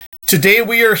Today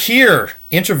we are here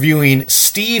interviewing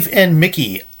Steve and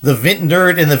Mickey, the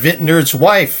Vintnerd and the Vintnerd's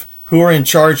wife, who are in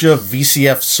charge of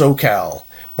VCF SoCal.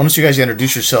 Why don't you guys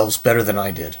introduce yourselves better than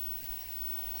I did?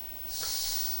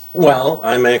 Well,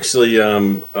 I'm actually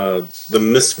the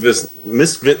Miss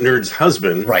Vintnerd's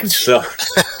husband. Right. So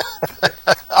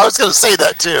I was going to say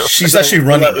that too. She's actually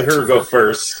running. Let her go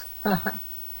first.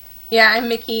 Yeah, I'm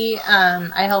Mickey.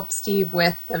 I help Steve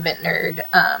with the Vintnerd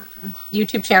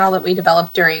YouTube channel that we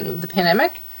developed during the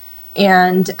pandemic.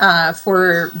 And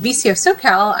for VCF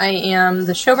SoCal, I am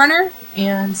the showrunner,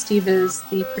 and Steve is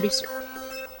the producer.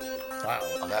 Wow,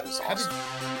 Oh, that is awesome.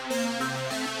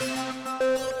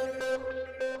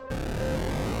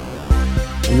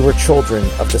 We were children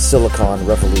of the Silicon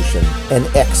Revolution, an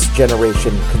X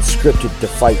generation conscripted to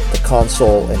fight the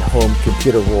console and home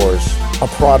computer wars. A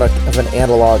product of an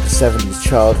analog 70s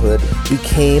childhood, we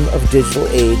came of digital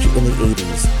age in the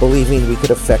 80s, believing we could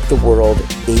affect the world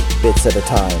 8 bits at a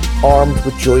time. Armed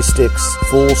with joysticks,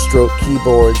 full-stroke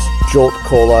keyboards, Jolt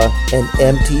Cola, and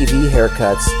MTV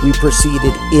haircuts, we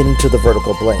proceeded into the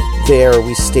vertical blank. There,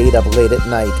 we stayed up late at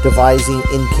night, devising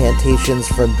incantations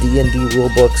from D&D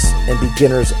rulebooks and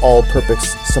beginners'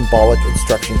 all-purpose symbolic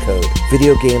instruction code.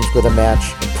 Video games were the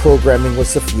match, and programming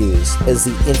was the fuse, as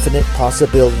the infinite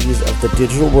possibilities of the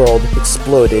digital world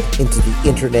exploded into the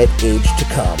internet age to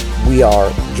come. We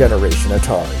are Generation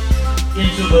Atari.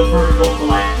 Into the vertical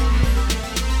blank.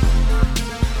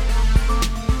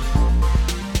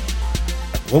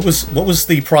 What was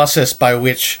the process by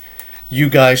which you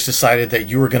guys decided that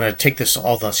you were going to take this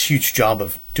huge job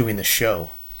of doing the show?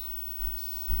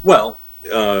 Well,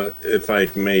 if I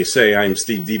may say, I'm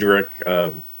Steve Diederich,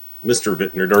 Mr.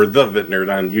 Vintnerd, or the Vintnerd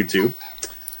on YouTube.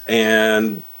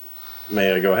 And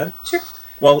may I go ahead? Sure.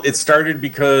 Well, it started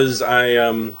because I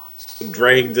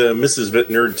dragged Mrs.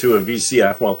 Vintnerd to a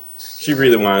VCF. Well, she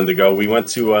really wanted to go. We went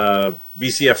to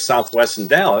VCF Southwest in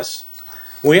Dallas.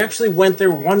 We actually went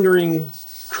there wondering,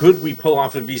 could we pull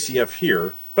off a VCF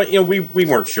here? But, we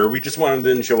weren't sure. We just wanted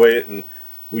to enjoy it, and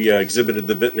we exhibited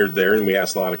the Vintnerd there, and we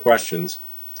asked a lot of questions.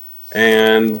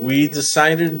 And we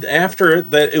decided after it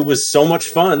that it was so much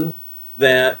fun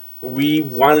that we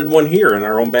wanted one here in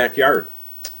our own backyard.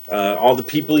 All the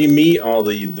people you meet, all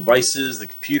the devices, the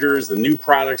computers, the new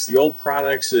products, the old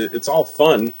products, it's all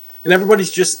fun. And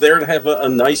everybody's just there to have a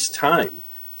nice time.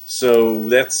 So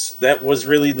that was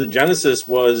really the genesis.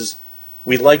 Was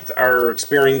we liked our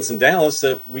experience in Dallas,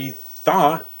 that we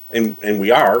thought, and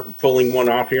we are, pulling one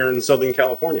off here in Southern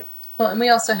California. Well, and we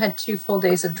also had 2 full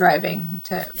days of driving,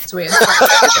 so we had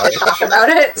to talk about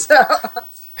it. So.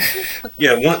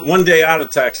 Yeah, one day out of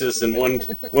Texas and one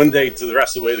day to the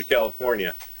rest of the way to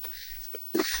California.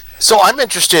 So I'm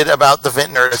interested about the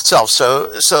Vintnerd itself.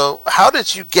 So how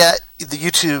did you get the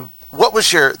YouTube? What was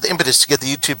the impetus to get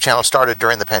the YouTube channel started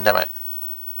during the pandemic?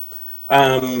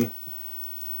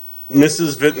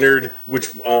 Mrs. Vintnerd,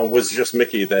 which was just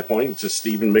Mickey at that point, just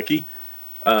Steve and Mickey,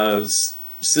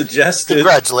 suggested.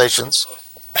 Congratulations!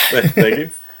 Thank you.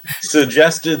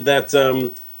 Suggested that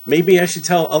maybe I should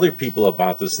tell other people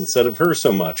about this instead of her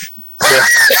so much.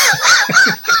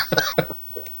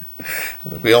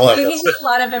 We all have He gave me a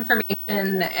lot of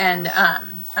information, and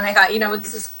I thought,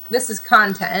 this is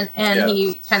content, and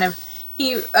Yeah.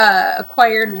 he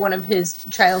acquired one of his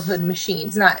childhood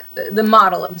machines, not the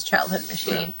model of his childhood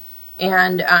machine,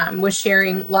 and was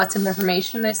sharing lots of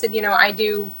information. I said, I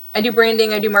do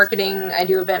branding, I do marketing, I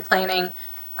do event planning.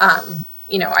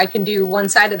 I can do one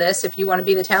side of this if you want to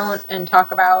be the talent and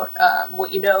talk about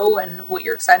what you know and what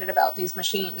you're excited about these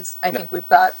machines. I think we've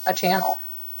got a channel.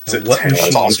 What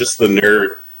machine? I'm just the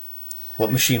nerd.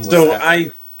 What machine was So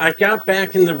that? I got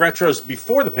back in the retros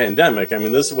before the pandemic. I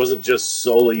mean, this wasn't just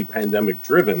solely pandemic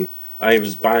driven. I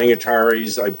was buying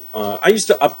Ataris. I used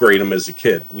to upgrade them as a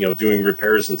kid, doing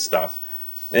repairs and stuff.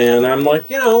 And I'm like,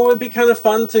 it'd be kind of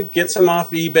fun to get some off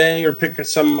eBay or pick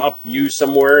some up used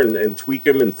somewhere and tweak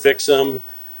them and fix them.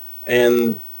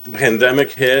 And the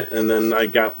pandemic hit, and then I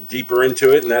got deeper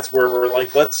into it, and that's where we're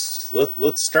like, let's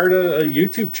start a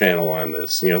YouTube channel on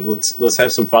this. Let's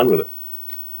have some fun with it.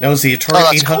 Now, is the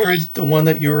Atari 800 cool. the one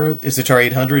that is the Atari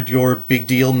 800 your big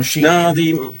deal machine? No,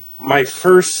 my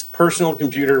first personal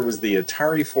computer was the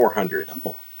Atari 400.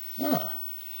 I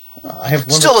have one.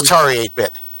 Still Atari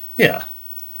 8-bit. Yeah.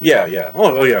 Yeah.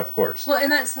 Oh, yeah, of course. Well,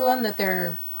 and that's the one that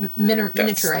they're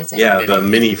miniaturizing. Yeah, the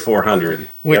Mini 400.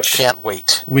 Which Can't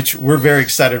wait. Which we're very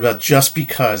excited about, just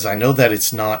because I know that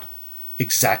it's not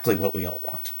exactly what we all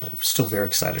want, but we're still very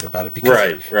excited about it because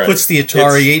Right. it puts the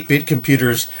Atari 8-bit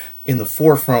computers in the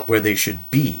forefront where they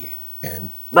should be.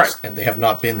 And Right. And they have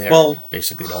not been there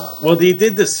basically at all. Well, they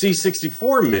did the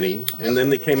C64 Mini, and then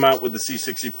they came out with the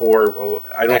C64. Well,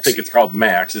 I don't think it's called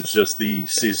Max. It's just the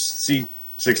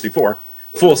C64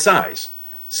 full size.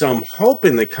 So I'm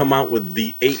hoping they come out with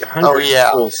the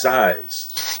 800 full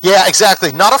size. Yeah,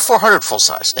 exactly. Not a 400 full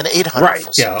size, an 800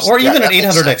 full size. Yeah, or even an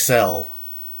 800 XL.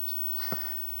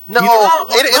 No,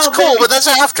 it's cool, but that's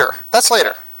after. That's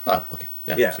later. Oh, okay.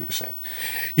 Yeah, that's what you're saying.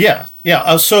 Yeah.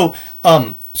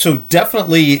 So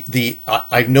definitely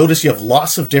I've noticed you have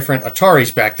lots of different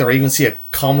Ataris back there. I even see a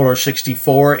Commodore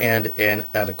 64 and an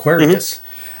Aquarius.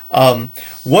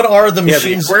 What are the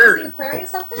machines?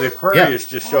 The Aquarius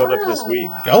just showed up this week.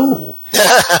 Oh.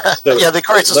 The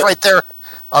Aquarius is right there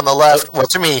on the left. Well,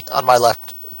 to me, on my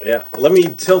left. Yeah. Let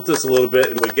me tilt this a little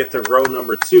bit, and we get to row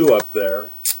number 2 up there.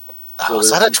 So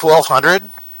is that a 1200?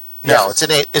 No, it's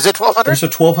an 8. Is it 1200? There's a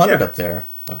 1200 up there.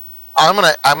 I'm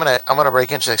gonna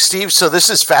break into Steve. So this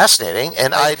is fascinating,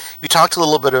 and you talked a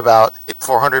little bit about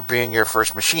 400 being your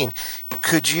first machine.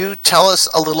 Could you tell us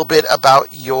a little bit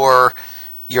about your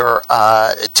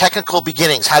technical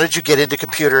beginnings? How did you get into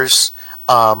computers?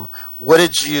 What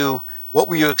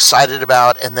were you excited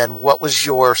about? And then what was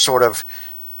your sort of,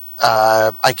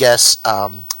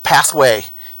 pathway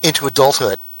into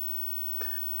adulthood?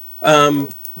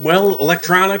 Well,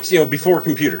 electronics, before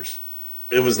computers,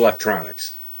 it was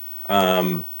electronics.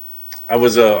 I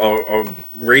was a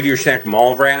Radio Shack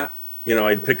mall rat.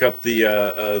 I'd pick up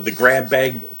the grab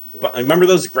bag. I remember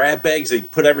those grab bags? They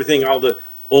put all the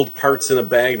old parts in a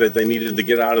bag that they needed to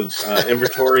get out of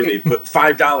inventory. They put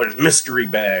 $5 mystery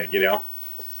bag,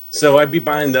 So I'd be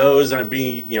buying those. I'd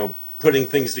be, putting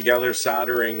things together,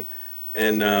 soldering.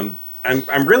 And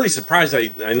I'm really surprised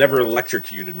I never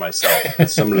electrocuted myself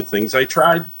with some of the things I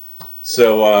tried.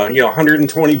 So,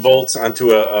 120 volts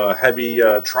onto a heavy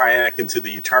triac into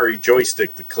the Atari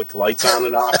joystick to click lights on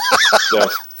and off. So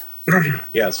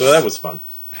that was fun.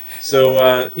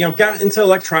 So, got into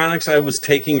electronics. I was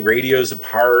taking radios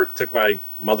apart, took my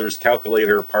mother's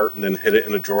calculator apart and then hid it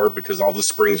in a drawer because all the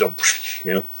springs are,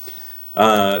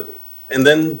 and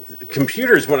then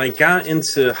computers, when I got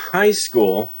into high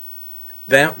school,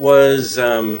 that was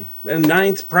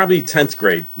 9th, probably 10th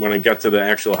grade when I got to the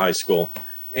actual high school.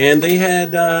 And they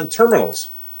had terminals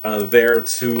there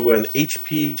to an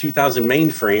HP 2000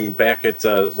 mainframe back at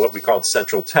what we called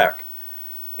Central Tech.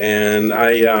 And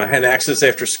I had access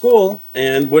after school.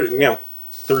 And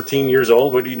 13 years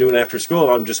old, what are you doing after school?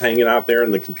 I'm just hanging out there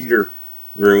in the computer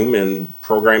room and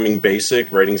programming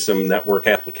BASIC, writing some network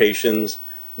applications,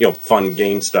 fun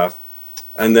game stuff.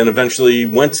 And then eventually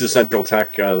went to Central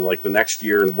Tech the next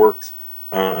year and worked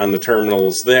on the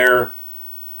terminals there.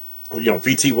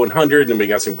 VT100, and we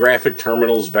got some graphic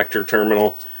terminals, vector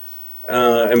terminal.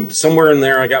 And somewhere in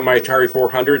there, I got my Atari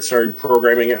 400, started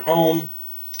programming at home.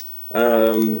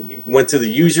 Went to the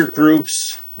user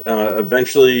groups,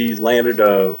 eventually landed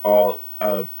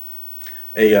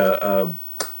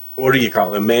what do you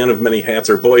call it? A man of many hats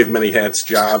or boy of many hats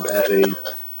job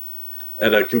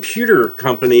at a computer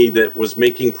company that was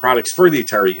making products for the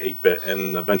Atari 8-bit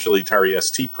and eventually Atari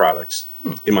ST products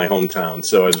in my hometown.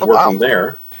 So I was working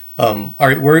there.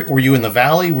 Were you in the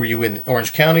Valley? Were you in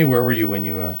Orange County? Where were you when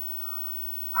you?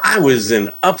 I was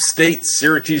in upstate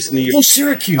Syracuse, New York. Oh,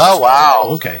 Syracuse! Oh, wow.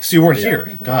 Okay, so you weren't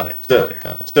here. Got it.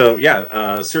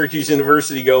 So Syracuse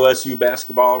University, go SU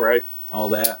basketball, right? All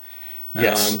that.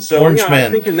 Yes. I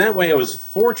think in that way I was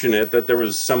fortunate that there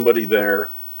was somebody there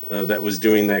that was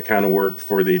doing that kind of work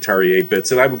for the Atari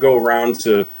 8-bits, and I would go around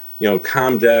to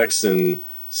Comdex and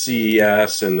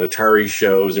CES and Atari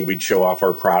shows, and we'd show off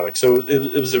our products. So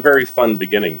it was a very fun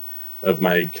beginning of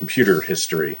my computer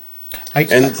history.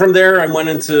 And from there, I went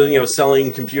into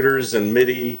selling computers and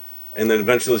MIDI, and then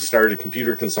eventually started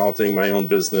computer consulting, my own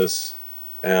business,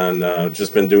 and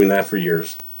just been doing that for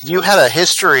years. You had a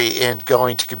history in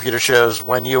going to computer shows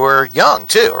when you were young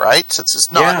too, right? Since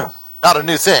it's not a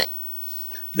new thing.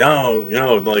 No, I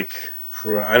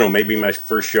don't know, maybe my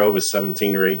first show was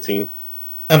 17 or 18.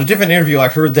 On a different interview, I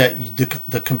heard that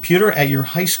the computer at your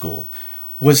high school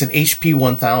was an HP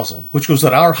 1000, which was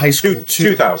at our high school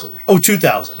too. 2000. Oh,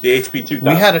 2000. The HP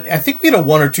 2000. I think we had a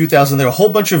 1 or 2000. There were a whole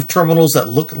bunch of terminals that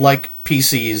looked like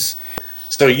PCs.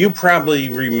 So you probably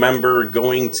remember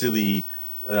going to the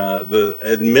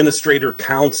administrator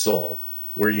council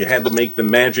where you had to make the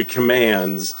magic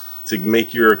commands to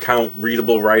make your account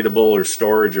readable, writable, or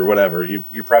storage or whatever. You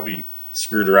probably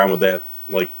screwed around with that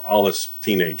like all us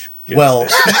teenage kids. Well,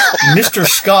 Mr.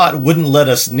 Scott wouldn't let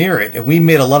us near it, and we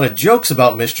made a lot of jokes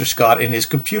about Mr. Scott and his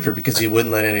computer because he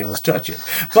wouldn't let any of us touch it.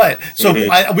 But so we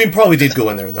probably did go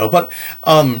in there though. But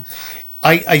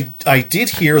I did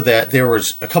hear that there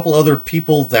was a couple other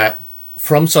people that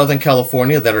from Southern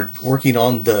California that are working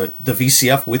on the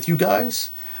VCF with you guys.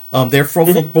 They're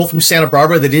both from Santa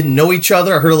Barbara. They didn't know each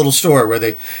other. I heard a little story where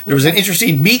there was an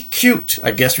interesting meet cute,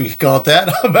 I guess we could call it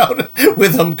that, about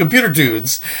with computer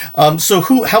dudes. So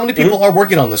how many people are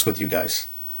working on this with you guys?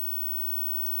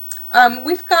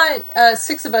 We've got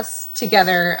 6 of us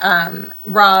together.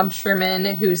 Rob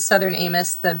Sherman, who's Southern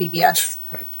Amos, the BBS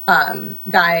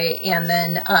guy, and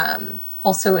then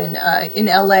also in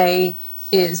LA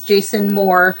is Jason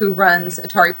Moore, who runs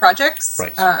Atari Projects.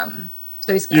 Right.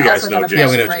 So he's you guys also know got a Jason.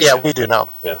 project, right? Yeah, we do know.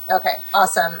 Yeah. Okay,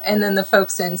 awesome. And then the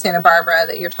folks in Santa Barbara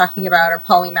that you're talking about are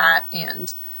Polymat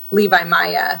and Levi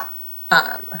Maya,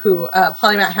 who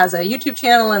Polymat has a YouTube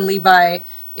channel, and Levi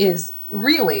is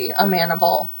really a man of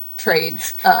all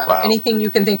trades. Wow. Anything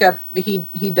you can think of,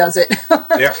 he does it.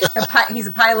 Yeah. He's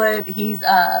a pilot. He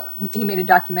made a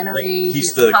documentary.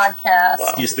 He's a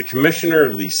podcast. He's the commissioner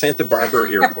of the Santa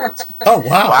Barbara Airport. Oh,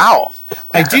 wow. Wow.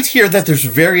 I did hear that there's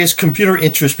various computer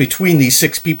interests between these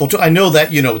 6 people too. I know that,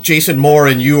 Jason Moore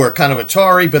and you are kind of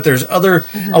Atari, but there's other,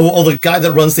 the guy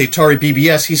that runs the Atari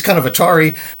BBS, he's kind of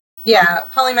Atari. Yeah,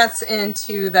 Polymat's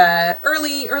into the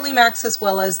early Macs as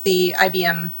well as the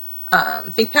IBM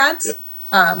ThinkPads. Yep.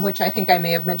 Which I think I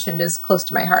may have mentioned is close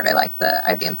to my heart. I like the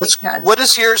IBM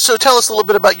ThinkPads. So tell us a little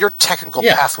bit about your technical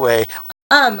pathway.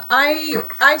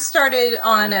 I started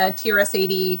on a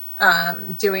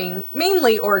TRS-80 doing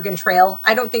mainly Oregon Trail.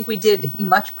 I don't think we did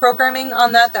much programming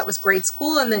on that. That was grade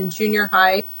school, and then junior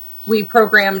high we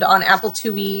programmed on Apple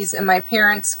IIe's, and my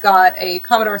parents got a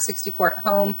Commodore 64 at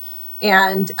home,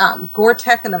 and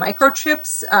Gore-Tex and the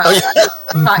microchips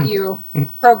taught you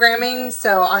programming,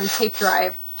 so on tape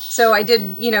drive. So I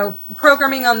did,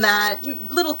 programming on that,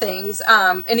 little things.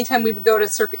 Anytime we would go to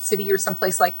Circuit City or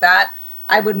someplace like that,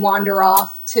 I would wander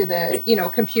off to the,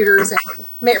 computers and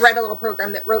write a little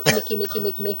program that wrote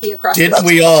Mickey across. Didn't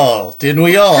we all?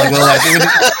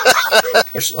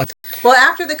 Well,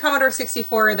 after the Commodore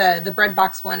 64, the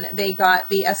breadbox one, they got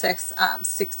the SX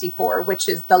 64, which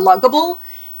is the luggable.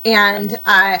 And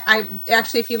I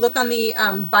actually, if you look on the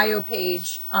bio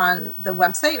page on the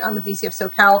website, on the VCF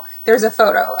SoCal, there's a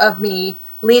photo of me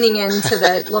leaning into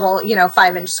the little,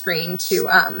 5-inch screen to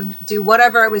do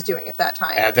whatever I was doing at that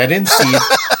time. Add that in, Steve.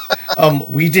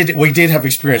 We did have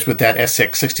experience with that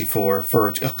SX64 for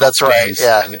a couple days.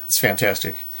 Yeah, and it's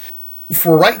fantastic.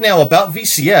 For right now, about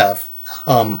VCF,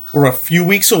 we're a few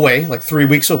weeks away, like 3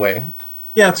 weeks away.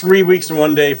 Yeah, 3 weeks and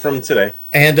 1 day from today.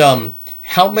 And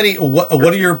how many? What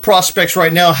are your prospects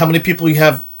right now? How many people you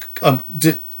have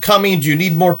coming? Do you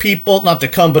need more people, not to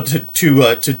come, but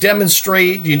to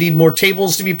demonstrate? Do you need more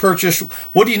tables to be purchased?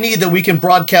 What do you need that we can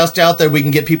broadcast out that we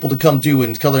can get people to come do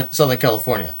in Southern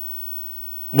California?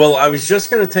 Well, I was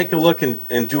just going to take a look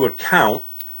and do a count.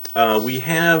 We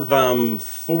have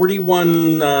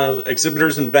 41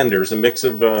 exhibitors and vendors, a mix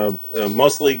of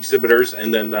mostly exhibitors,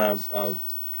 and then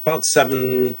about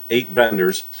 7-8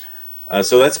 vendors.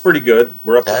 So that's pretty good.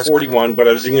 We're up to 41, cool. But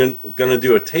I was going to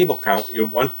do a table count. You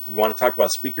want to talk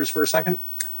about speakers for a second?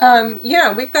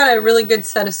 Yeah, we've got a really good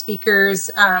set of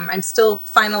speakers. I'm still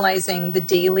finalizing the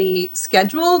daily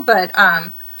schedule, but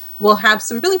we'll have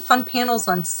some really fun panels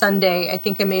on Sunday. I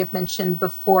think I may have mentioned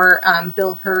before,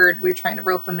 Bill Hurd, we're trying to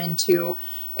rope him into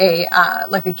a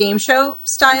game show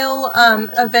style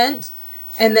event.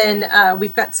 And then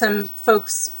we've got some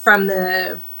folks from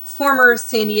the former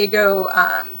San Diego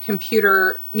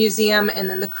Computer Museum, and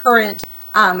then the current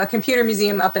a computer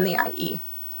museum up in the IE.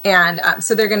 And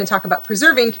so they're going to talk about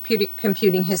preserving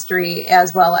computing history,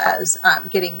 as well as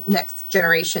getting next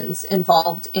generations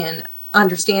involved in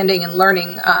understanding and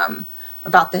learning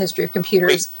about the history of computers.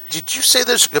 Wait, did you say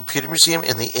there's a computer museum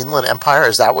in the Inland Empire?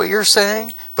 Is that what you're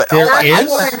saying? But there is?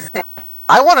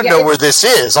 I want to know where this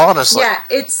is, honestly. Yeah,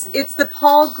 it's the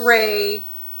Paul Gray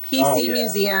PC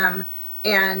Museum.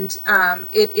 And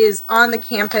it is on the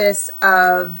campus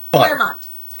of Claremont.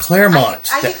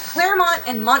 Claremont. I get Claremont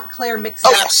and Montclair mixed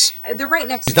up. Yes. They're right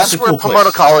next to each other. That's where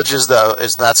Pomona College is, though.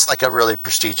 That's like a really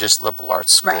prestigious liberal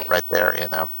arts school right there,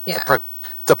 Yeah.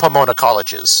 The Pomona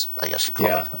Colleges, I guess you call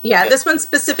them. Yeah, this one's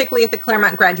specifically at the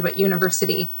Claremont Graduate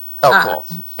University. Oh,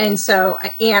 cool. And so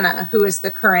Anna, who is the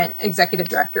current executive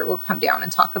director, will come down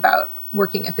and talk about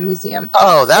working at the museum.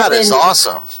 Oh, that is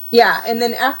awesome. Yeah, and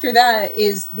then after that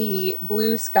is the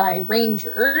Blue Sky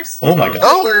Rangers. Oh, my God.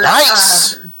 Oh,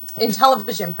 nice. In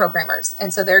television programmers.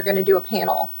 And so they're going to do a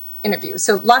panel interview.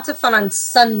 So lots of fun on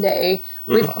Sunday.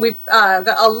 We've got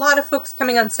a lot of folks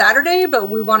coming on Saturday, but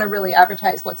we want to really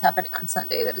advertise what's happening on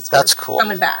Sunday. That's cool.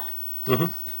 Coming back. Mm-hmm.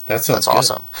 That's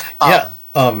awesome.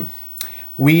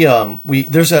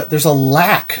 There's a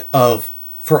lack of,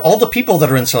 for all the people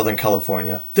that are in Southern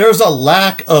California, there's a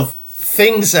lack of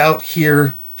things out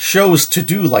here, shows to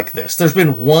do like this. There's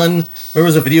been one, there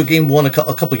was a video game one a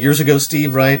couple years ago,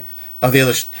 Steve, right? The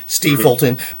other, Steve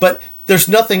Fulton. But there's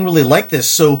nothing really like this.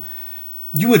 So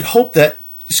you would hope that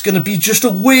it's going to be just a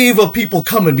wave of people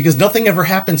coming because nothing ever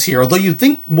happens here. Although you'd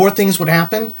think more things would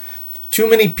happen. Too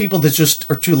many people that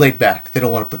just are too laid back. They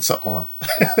don't want to put something on.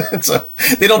 So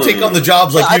they don't take on the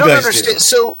jobs like you guys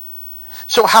do.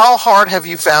 So how hard have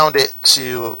you found it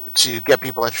to get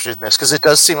people interested in this? Because it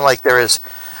does seem like there is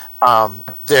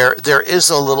there is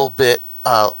a little bit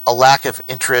a lack of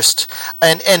interest,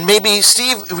 and maybe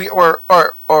Steve or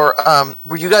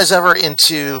were you guys ever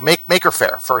into Maker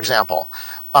Faire, for example?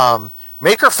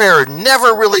 Maker Faire never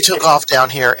really took off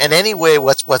down here in any way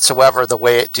whatsoever the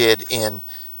way it did in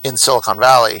Silicon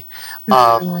Valley.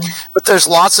 But there's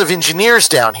lots of engineers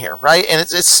down here, right? And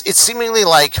it's seemingly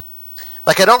like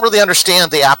I don't really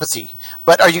understand the apathy.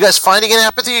 But are you guys finding an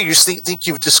apathy, or you think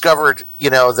you've discovered,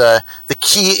 the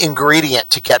key ingredient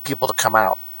to get people to come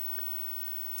out?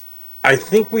 I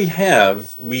think we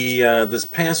have. We this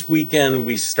past weekend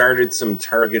we started some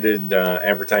targeted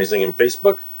advertising in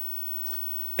Facebook,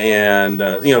 and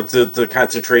to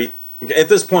concentrate. At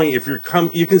this point, if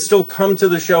you can still come to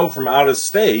the show from out of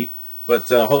state, but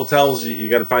hotels, you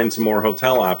got to find some more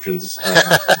hotel options.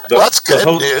 That's good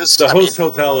news. The host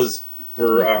hotel is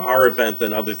for our event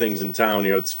and other things in town.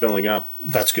 It's filling up.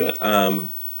 That's good.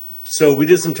 So we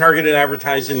did some targeted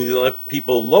advertising to let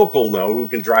people local know who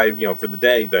can drive, for the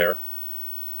day there.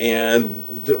 And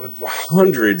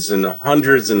hundreds and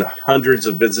hundreds and hundreds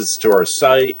of visits to our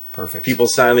site. Perfect. People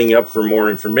signing up for more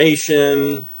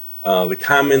information. The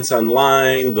comments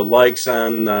online, the likes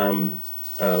on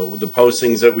the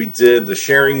postings that we did, the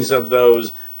sharings of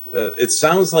those. It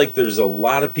sounds like there's a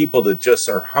lot of people that just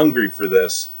are hungry for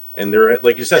this. And there,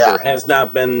 like you said, there has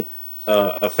not been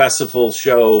a festival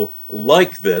show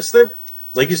like this.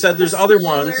 Like you said, there's other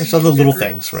ones. There's other little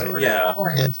things, right? Yeah.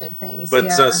 Oriented things. But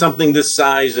something this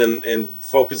size and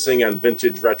focusing on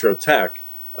vintage retro tech,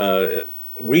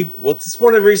 it's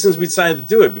one of the reasons we decided to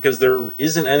do it, because there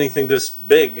isn't anything this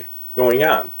big going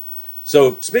on.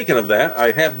 So speaking of that,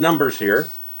 I have numbers here.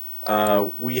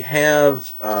 We have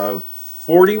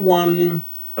 41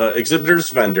 exhibitors,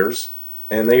 vendors,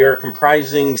 and they are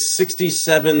comprising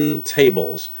 67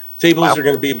 tables. Tables are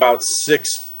going to be about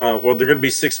they're going to be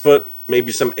 6 foot,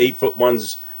 maybe some 8 foot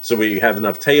ones, so we have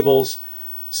enough tables.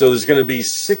 So there's going to be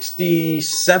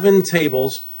 67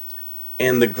 tables.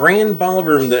 And the grand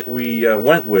ballroom that we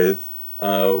went with,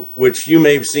 which you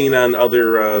may have seen on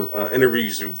other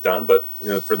interviews we've done, but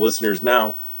for listeners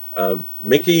now,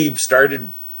 Mickey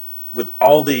started with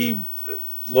all the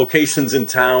locations in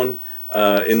town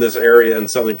in this area in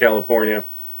Southern California,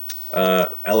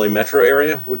 LA metro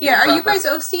area. Are you guys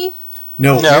OC?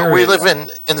 No, we live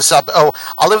in the South. Oh,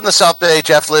 I live in the South Bay.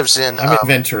 Jeff lives in. I'm in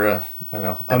Ventura. I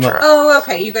know.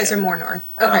 Okay. You guys are more north.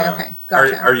 Okay.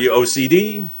 Gotcha. Are you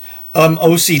OCD?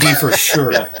 OCD for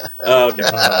sure. Okay.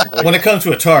 When it comes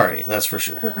to Atari, that's for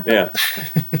sure. Yeah.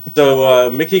 So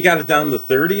Mickey got it down to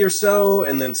 30 or so,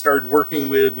 and then started working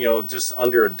with just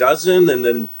under a dozen, and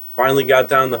then finally got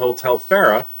down to Hotel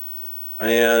Farah.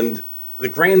 And the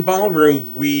grand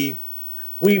ballroom, we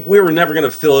were never going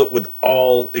to fill it with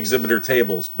all exhibitor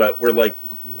tables, but we're like,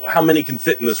 how many can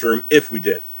fit in this room if we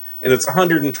did? And it's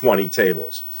 120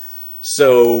 tables.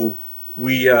 So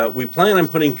we plan on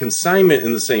putting consignment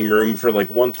in the same room for like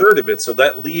 1/3 of it. So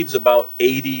that leaves about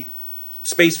 80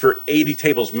 space for 80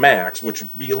 tables max, which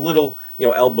would be a little,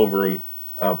 elbow room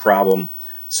problem.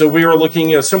 So we were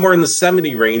looking somewhere in the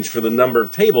 70 range for the number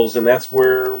of tables, and that's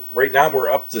where right now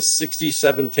we're up to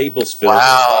 67 tables filled.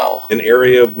 Wow. An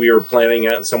area we were planning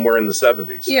at somewhere in the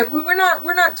 70s. Yeah, we're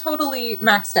not totally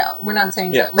maxed out. We're not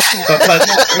saying that we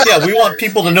can't. But we want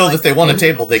people to know that they want a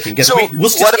table they can get. So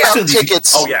what about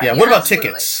tickets? Oh yeah. What about absolutely.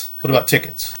 tickets? What about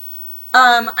tickets?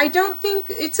 I don't think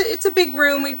it's a big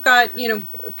room. We've got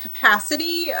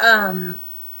capacity.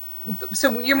 So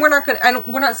we're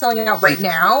not selling out right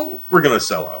now. We're gonna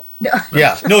sell out.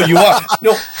 Yeah, no, you are.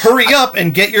 No, hurry up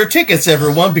and get your tickets,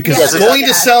 everyone, because it's going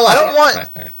to sell out.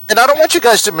 I don't want you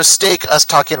guys to mistake us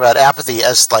talking about apathy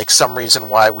as like some reason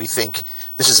why we think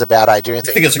this is a bad idea. I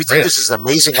think this is an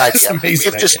amazing idea.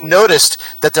 Amazing We've just noticed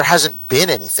that there hasn't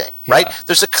been anything, right? Yeah.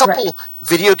 There's a couple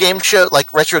video game shows,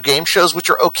 like retro game shows,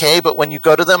 which are okay, but when you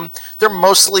go to them, they're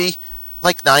mostly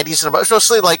like 90s and above,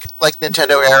 mostly like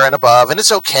Nintendo era and above, and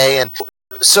it's okay. And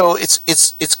so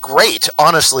it's great,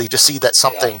 honestly, to see that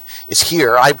something is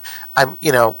here. I'm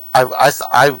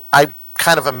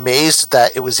kind of amazed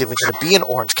that it was even going to be in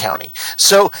Orange County.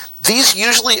 So these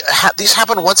usually these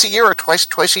happen once a year or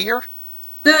twice a year.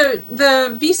 The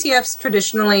VCFs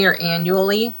traditionally are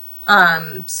annually.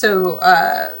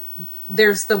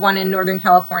 There's the one in Northern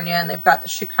California, and they've got the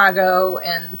Chicago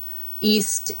and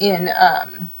East in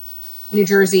New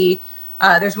Jersey.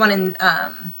 There's one in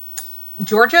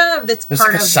Georgia that's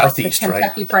part of Southeast, the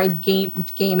Kentucky Fried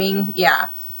Gaming. Yeah.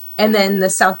 And then the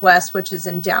Southwest, which is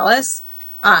in Dallas.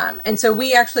 And so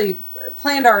we actually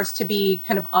planned ours to be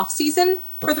kind of off season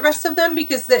for the rest of them,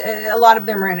 because a lot of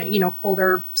them are in,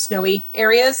 colder, snowy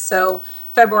areas. So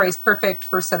February is perfect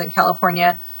for Southern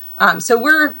California. So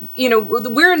we're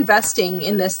investing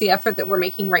in this, the effort that we're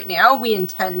making right now. We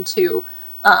intend to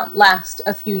last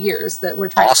a few years, that we're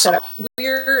trying to set up.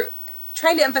 We're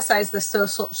trying to emphasize the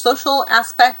social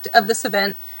aspect of this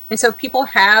event. And so if people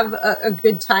have a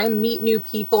good time, meet new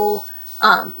people,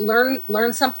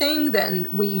 learn something,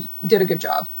 then we did a good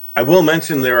job. I will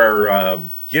mention there are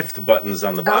gift buttons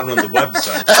on the bottom of the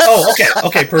website. Oh,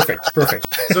 okay, perfect.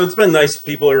 So it's been nice.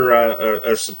 People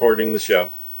are supporting the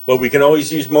show, but we can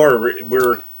always use more.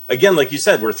 We're again, like you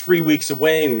said, we're 3 weeks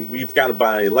away, and we've got to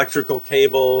buy electrical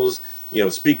cables,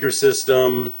 speaker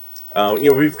system.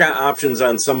 We've got options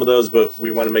on some of those, but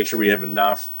we want to make sure we have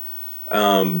enough.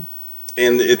 And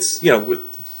it's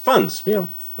funds.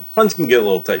 Funds can get a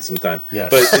little tight sometimes. Yes.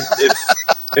 But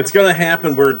it's going to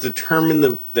happen. We're determined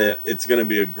that it's going to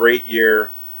be a great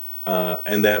year,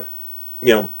 and that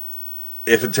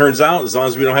if it turns out, as long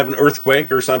as we don't have an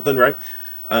earthquake or something, right?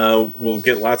 We'll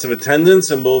get lots of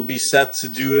attendance, and we'll be set to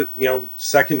do it.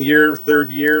 Second year, third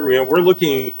year. We're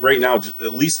looking right now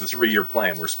at least a 3-year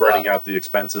plan. We're spreading out the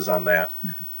expenses on that.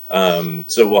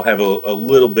 So we'll have a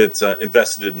little bit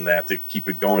invested in that to keep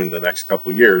it going the next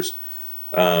couple of years.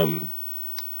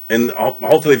 And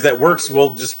hopefully if that works,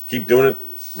 we'll just keep doing it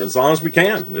as long as we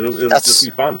can. It'll just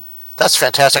be fun. That's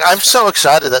fantastic. I'm so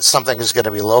excited that something is going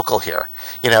to be local here.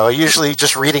 Usually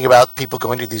just reading about people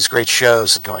going to these great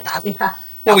shows and going,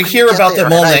 well, we hear about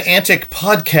them on the Antic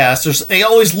podcast. They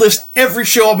always list every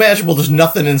show imaginable. There's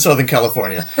nothing in Southern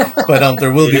California, but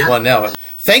there will be one now.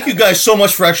 Thank you guys so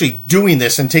much for actually doing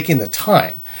this and taking the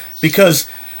time, because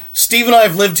Steve and I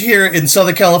have lived here in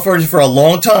Southern California for a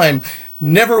long time.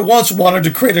 Never once wanted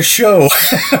to create a show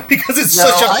because it's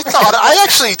such a.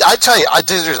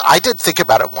 I did think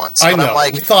about it once. I know. I'm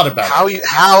like, we thought about it.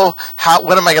 How?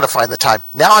 When am I going to find the time?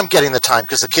 Now I'm getting the time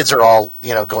because the kids are all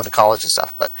going to college and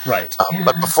stuff. But right.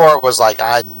 But before it was like,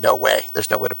 no way. There's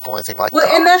no way to pull anything like that.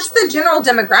 Well, and that's the general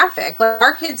demographic. Like,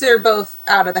 our kids are both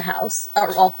out of the house.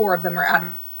 All 4 of them are out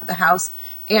of the house.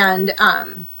 And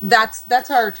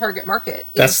that's our target market.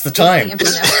 That's the time. Empty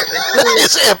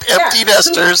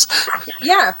nesters.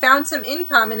 Yeah, found some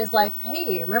income and is like,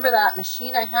 hey, remember that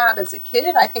machine I had as a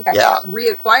kid? I think I can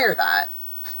reacquire that.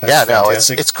 That's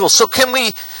fantastic. It's cool. So can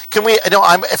we?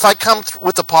 If I come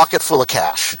with a pocket full of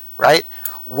cash, right?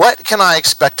 What can I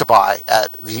expect to buy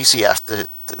at VCF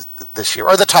this year,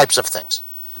 or the types of things?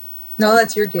 No,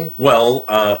 that's your gig. Well,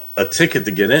 a ticket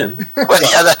to get in. Well,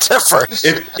 yeah, that's different.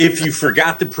 If you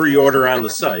forgot to pre-order on the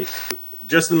site,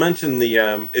 just to mention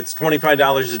it's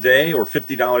 $25 a day or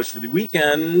 $50 for the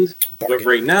weekend. But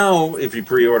right now, if you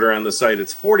pre-order on the site,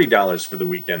 it's $40 for the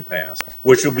weekend pass,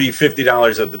 which will be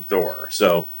 $50 at the door.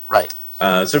 So right.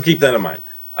 So keep that in mind.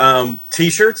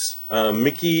 T-shirts.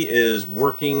 Mickey is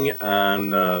working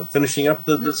on finishing up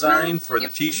the design for the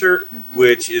T-shirt,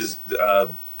 which is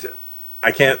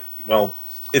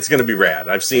it's going to be rad.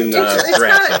 I've seen it's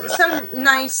drafts got of it. some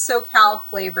nice SoCal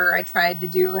flavor. I tried to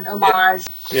do an homage.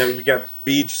 We got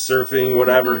beach, surfing,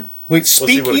 whatever. Wait,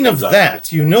 speaking of that,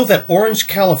 that Orange,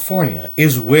 California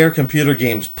is where Computer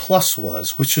Games Plus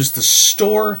was, which was the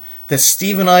store that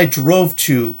Steve and I drove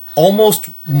to almost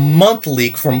monthly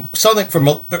from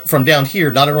down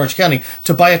here, not in Orange County,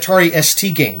 to buy Atari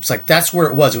ST games. Like, that's where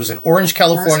it was. It was in Orange,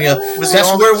 California.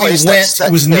 That's where we went.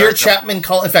 It was near Chapman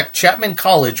College. In fact, Chapman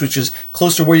College, which is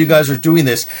close to where you guys are doing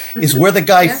this, is where the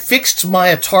guy fixed my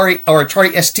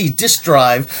Atari ST disk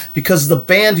drive, because the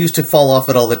band used to fall off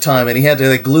it all the time, and he had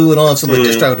to glue it on so the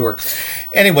disk drive would work.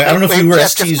 Anyway, I don't know if you were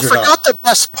STs or not. I forgot the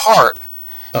best part.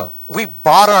 Oh. We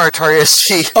bought our Atari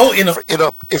ST.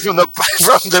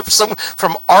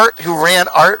 From Art who ran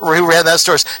that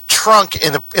store's trunk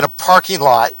in a parking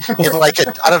lot in like it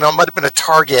might have been a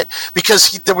Target,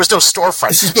 because there was no storefront.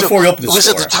 This is before we opened the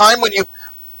store. It was at the time when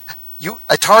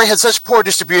Atari had such poor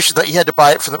distribution that you had to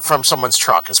buy it from someone's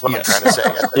trunk. Is what I'm trying to say.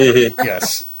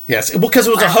 Yes, because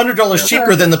it was $100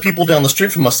 cheaper than the people down the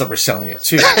street from us that were selling it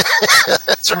too.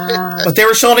 That's right. But they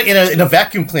were selling it in a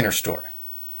vacuum cleaner store.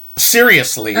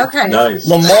 Seriously. Okay. Nice.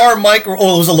 Lamar Micro.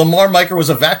 Oh, it was a Lamar Micro was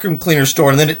a vacuum cleaner store,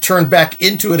 and then it turned back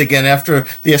into it again after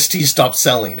the ST stopped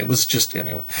selling. It was just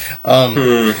anyway.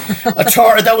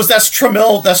 Atari. That's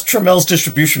Trammell. That's Trammell's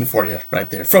distribution for you right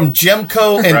there. From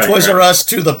Gemco and Right, Toys right. R Us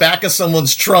to the back of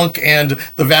someone's trunk and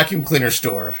the vacuum cleaner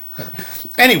store.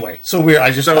 Anyway, so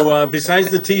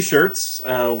besides the T-shirts,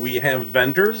 we have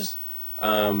vendors.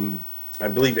 I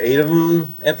believe 8 of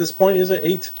them at this point. Is it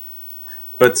 8?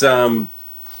 But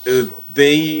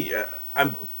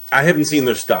I haven't seen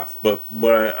their stuff, but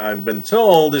what I've been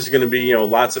told is going to be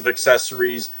lots of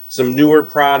accessories, some newer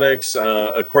products.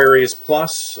 Aquarius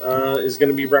Plus is going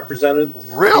to be represented.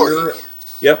 Really?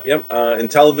 Yep. And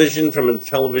television from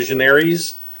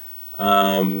Televisionaries,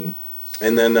 and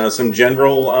then some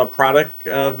general product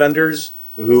vendors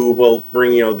who will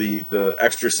bring the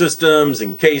extra systems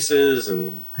and cases,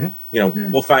 and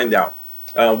we'll find out.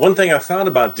 One thing I thought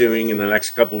about doing in the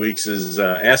next couple of weeks is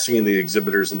asking the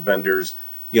exhibitors and vendors,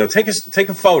 take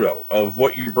a photo of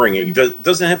what you're bringing. It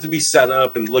doesn't have to be set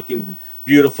up and looking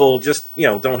beautiful. Just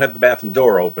don't have the bathroom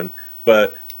door open,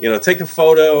 but take a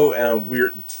photo.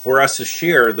 For us to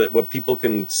share that what people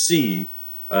can see,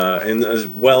 and as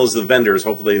well as the vendors.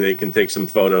 Hopefully, they can take some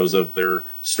photos of their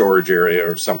storage area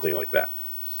or something like that.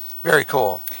 Very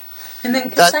cool. And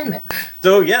then consignment.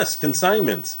 So yes,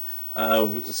 consignments.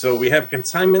 So we have a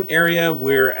consignment area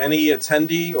where any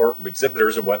attendee or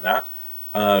exhibitors or whatnot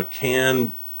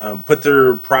can put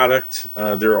their product,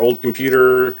 their old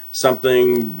computer,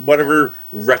 something, whatever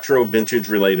retro vintage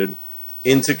related,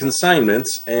 into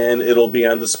consignments, and it'll be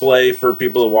on display for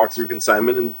people to walk through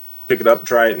consignment and pick it up,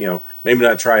 try it, maybe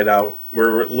not try it out.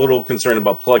 We're a little concerned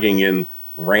about plugging in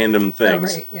random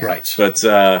things. Oh, right, yeah. right. But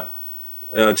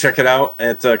check it out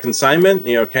at consignment,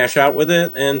 cash out with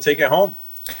it and take it home.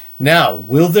 Now,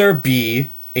 will there be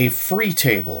a free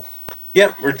table?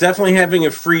 Yep, we're definitely having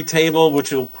a free table,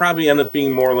 which will probably end up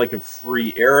being more like a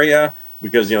free area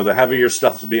because, the heavier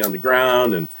stuff will be on the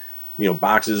ground and,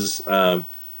 boxes.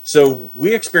 So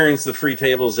we experienced the free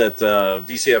tables at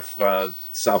VCF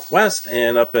Southwest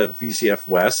and up at VCF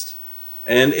West.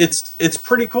 And it's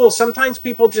pretty cool. Sometimes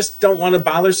people just don't want to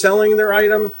bother selling their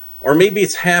item, or maybe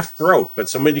it's half broke, but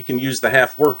somebody can use the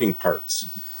half working parts.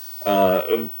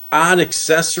 Odd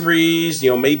accessories,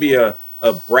 maybe a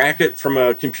bracket from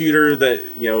a computer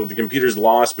that, the computer's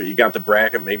lost, but you got the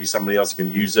bracket, maybe somebody else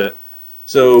can use it.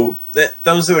 So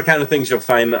those are the kind of things you'll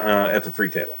find at the free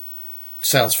table.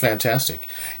 Sounds fantastic.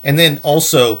 And then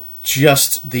also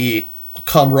just the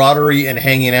camaraderie and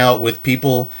hanging out with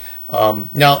people.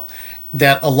 Now,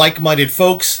 that like-minded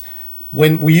folks,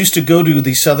 when we used to go to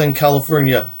the Southern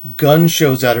California gun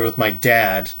shows out here with my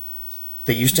dad,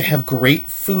 they used to have great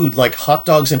food like hot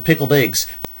dogs and pickled eggs.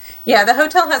 Yeah, the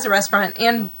hotel has a restaurant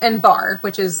and bar,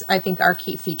 which is, I think, our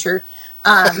key feature.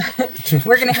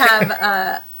 We're going to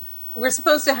have, we're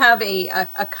supposed to have a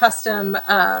custom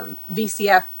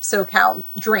VCF SoCal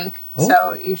drink,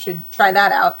 so you should try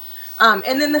that out.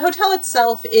 And then the hotel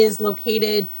itself is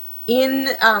located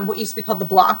in what used to be called the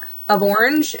Block of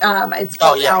Orange. It's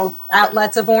called now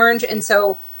Outlets of Orange, and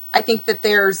so I think that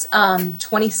there's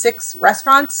 26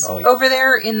 restaurants over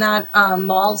there in that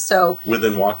mall. So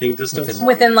within walking distance,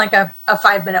 within like a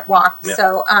 5-minute walk. Yeah.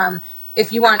 So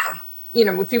if you want,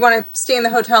 if you want to stay in the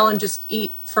hotel and just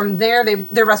eat from there,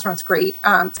 their restaurant's great.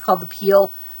 It's called the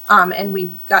Peel, and we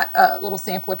got a little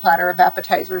sampler platter of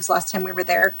appetizers last time we were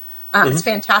there. It's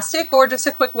fantastic. Or just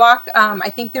a quick walk. I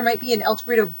think there might be an El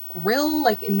Torito Grill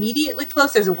like immediately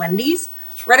close. There's a Wendy's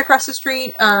right across the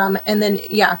street, and then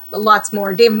lots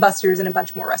more Dave and Buster's and a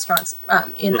bunch more restaurants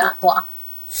in that block.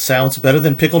 Sounds better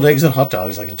than pickled eggs and hot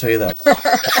dogs, I can tell you that.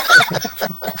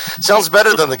 Sounds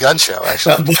better than the gun show,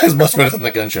 actually. It's much better than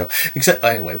the gun show. Except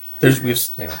anyway, I was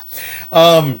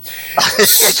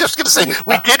just gonna say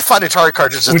we did find Atari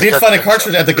cartridges. We did find a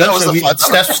cartridge at the gun show.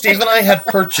 Steve and I had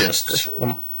purchased.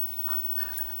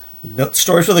 No,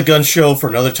 stories for the gun show for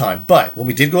another time. But when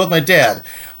we did go with my dad,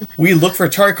 we looked for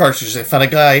Atari cartridges and found a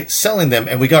guy selling them,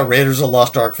 and we got Raiders of the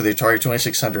Lost Ark for the Atari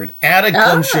 2600 at a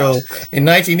gun show in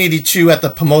 1982 at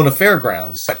the Pomona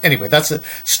Fairgrounds. But anyway, that's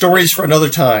stories for another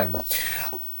time.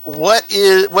 What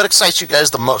excites you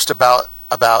guys the most about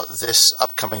this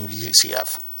upcoming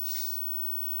VCF?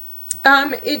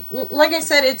 Like I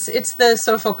said, it's the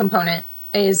social component.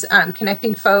 Is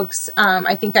connecting folks.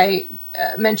 I think I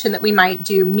mentioned that we might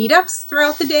do meetups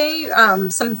throughout the day,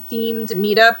 some themed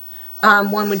meetup.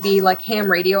 One would be like ham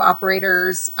radio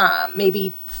operators,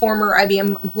 maybe former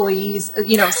IBM employees,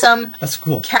 some That's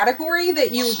cool. category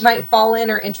that you might fall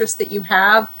in or interest that you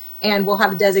have. And we'll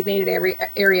have a designated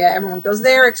area. Everyone goes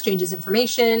there, exchanges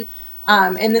information.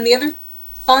 And then the other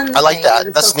fun. I like thing, that.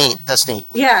 the That's social- neat. That's neat.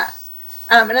 Yeah.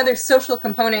 Another social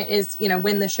component is,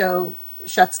 when the show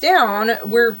shuts down,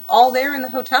 we're all there in the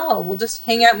hotel. We'll just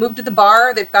hang out, move to the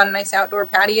bar. They've got a nice outdoor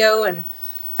patio and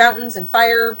fountains and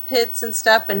fire pits and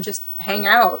stuff, and just hang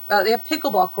out. They have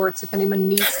pickleball courts if anyone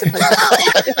needs to play.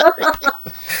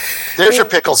 There's your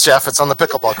pickles, Jeff. It's on the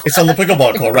pickleball court. It's on the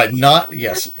pickleball court, right?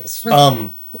 Yes.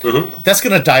 That's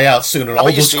going to die out soon, and all about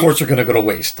you, those Steve? courts are going to go to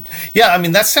waste. Yeah, I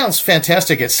mean, that sounds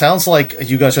fantastic. It sounds like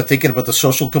you guys are thinking about the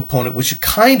social component, which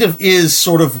kind of is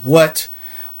sort of what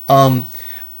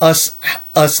us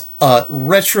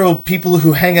retro people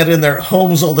who hang out in their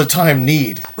homes all the time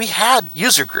need. We had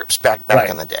user groups back Right.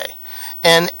 in the day,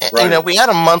 and Right. we had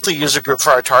a monthly user group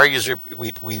for our Atari user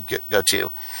we go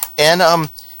to, and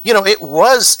it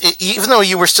was, even though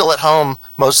you were still at home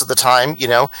most of the time,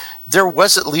 there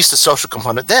was at least a social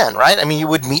component then, right? I mean, you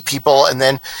would meet people and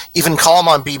then even call them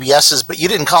on BBSs, but you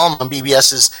didn't call them on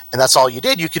BBSs and that's all you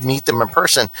did. You could meet them in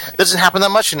person. It doesn't happen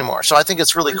that much anymore. So I think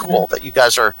it's really cool that you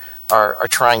guys are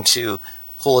trying to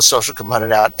pull a social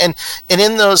component out. And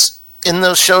in those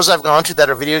shows I've gone to that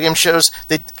are video game shows,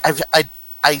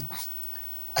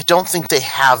 I don't think they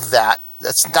have that.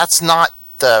 That's not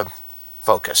the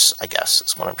focus, I guess,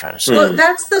 is what I'm trying to say. Well,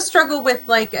 that's the struggle with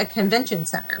like a convention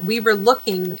center. We were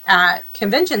looking at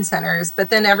convention centers,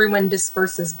 but then everyone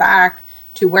disperses back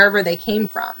to wherever they came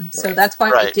from. So that's why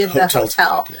we Right. did the Hotel's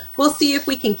hotel. good, yeah. We'll see if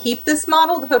we can keep this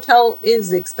model. The hotel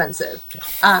is expensive.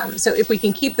 So if we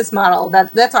can keep this model,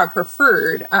 that's our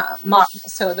preferred model.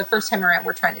 So the first time around,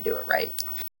 we're trying to do it right.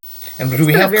 And do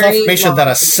we been a have very confirmation long that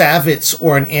a procedure. Savitz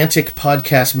or an Antic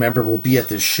podcast member will be at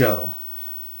this show?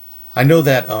 I know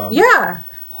that. Yeah.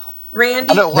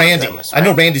 Randy. I know one of Randy. them is, I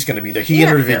know right? Randy's going to be there. He Yeah.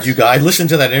 interviewed you guys. I listened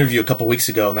to that interview a couple weeks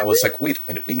ago, and I was like, wait a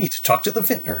minute, we need to talk to the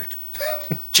Vintnerd.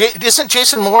 Isn't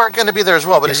Jason Moore going to be there as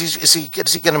well? But is he going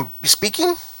to be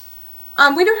speaking?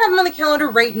 We don't have him on the calendar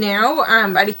right now,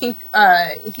 but I think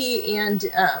he and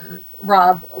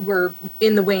Rob were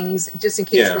in the wings just in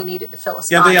case Yeah. we needed to fill a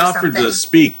spot. Yeah, they or offered something. to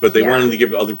speak, but they Yeah. wanted to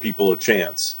give other people a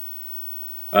chance.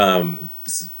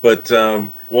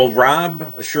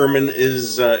 Rob Sherman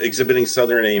is exhibiting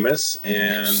Southern Amos,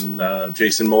 and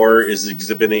Jason Moore is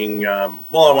exhibiting. I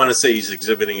want to say he's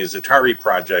exhibiting his Atari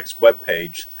Projects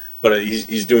webpage, but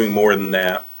he's doing more than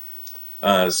that.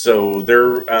 So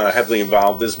they're heavily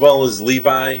involved, as well as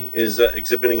Levi is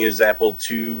exhibiting his Apple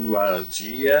II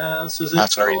GS. Is it?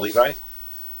 That's Sorry, cool. Levi.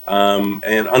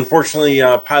 And unfortunately,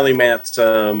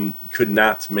 Polymat could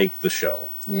not make the show.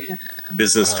 Yeah.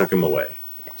 Business took him away.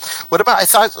 What about? I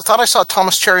thought I saw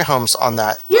Thomas Cherryholmes on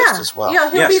that list as well. Yeah,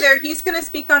 he'll Yes. be there. He's going to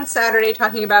speak on Saturday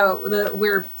talking about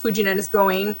where FujiNet is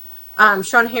going.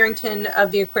 Sean Harrington of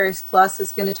the Aquarius Plus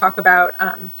is going to talk about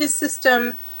his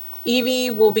system. Evie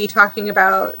will be talking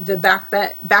about the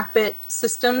backbit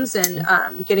systems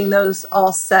and getting those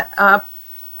all set up.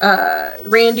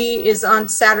 Randy is on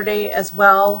Saturday as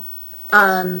well.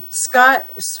 Scott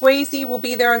Swayze will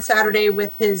be there on Saturday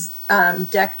with his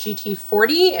deck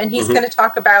GT40, and he's going to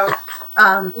talk about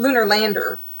Lunar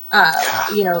Lander,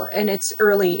 and its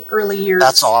early years.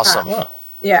 That's awesome. Wow.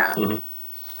 Yeah. Mhm.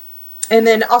 And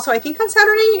then also, I think on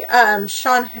Saturday,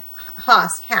 Sean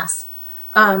Haas,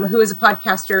 who is a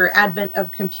podcaster, Advent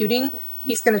of Computing,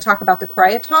 he's going to talk about the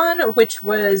Cryoton, which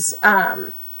was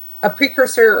a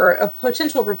precursor or a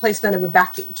potential replacement of a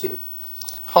vacuum tube.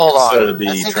 Hold on. So the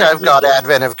I think I've got transistor.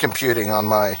 Advent of Computing on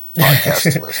my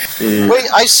podcast list. Wait,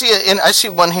 I see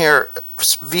one here.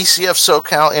 VCF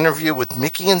SoCal interview with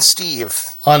Mickey and Steve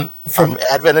From from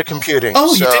Advent of Computing.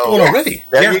 oh, you So, did one already.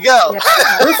 There Yeah. you go. Yeah.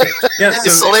 Perfect. Yeah,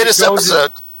 It's the if latest you go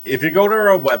episode. If you go to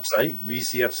our website,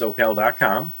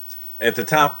 vcfsocal.com, at the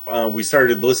top, we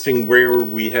started listing where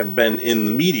we have been in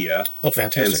the media. Oh, And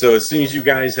fantastic. so as soon as you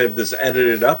guys have this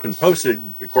edited up and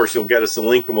posted, of course, you'll get us a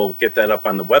link and we'll get that up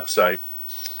on the website.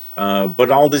 But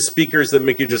all the speakers that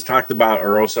Mickey just talked about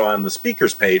are also on the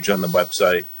speakers page on the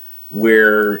website,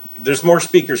 where there's more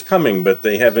speakers coming, but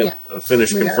they haven't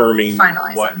finished We gotta confirming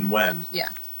finalize what them. and when. Yeah.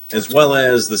 As well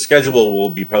as the schedule will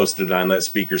be posted on that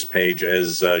speakers page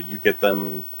as you get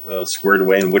them squared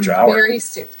away in which hour. Very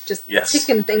soon. Just Yes.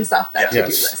 ticking things off that to-do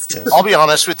Yes. list. Yes. I'll be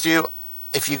honest with you.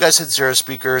 If you guys had 0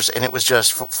 speakers and it was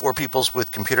just four peoples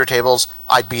with computer tables,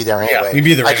 I'd be there anyway. we'd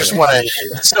be there I just anyway. want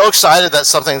to. So excited that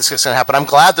something's going to happen. I'm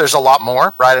glad there's a lot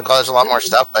more, right? I'm glad there's a lot more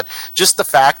stuff. But just the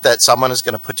fact that someone is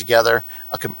going to put together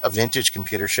a vintage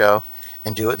computer show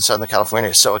and do it in Southern California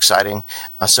is so exciting.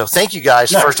 So thank you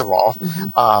guys, first of all,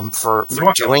 for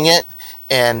doing it.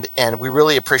 And we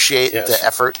really appreciate Yes. the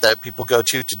effort that people go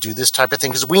to do this type of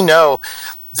thing, because we know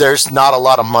there's not a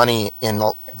lot of money in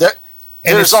there.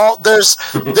 And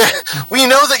we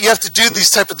know that you have to do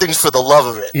these type of things for the love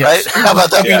of it, Yes. right? How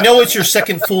about that? We know it's your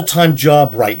second full-time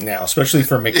job right now, especially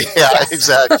for Mickey. Yeah,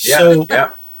 exactly.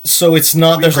 So it's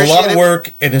not. There's a lot of appreciate it.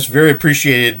 work, and it's very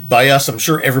appreciated by us. I'm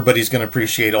sure everybody's going to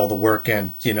appreciate all the work,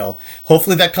 and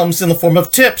hopefully that comes in the form of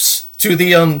tips to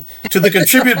the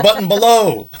contribute button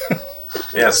below.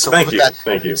 Yes, So thank with you. that-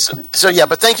 Thank you. So yeah,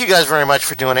 but thank you guys very much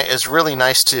for doing it. It's really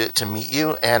nice to meet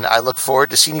you, and I look forward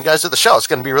to seeing you guys at the show. It's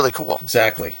going to be really cool.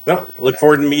 Exactly. No, look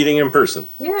forward to meeting in person.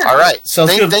 Yeah. All right.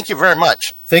 Sounds good. Thank you very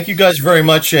much. Thank you guys very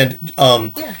much, and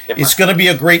it's going to be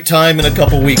a great time in a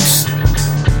couple weeks.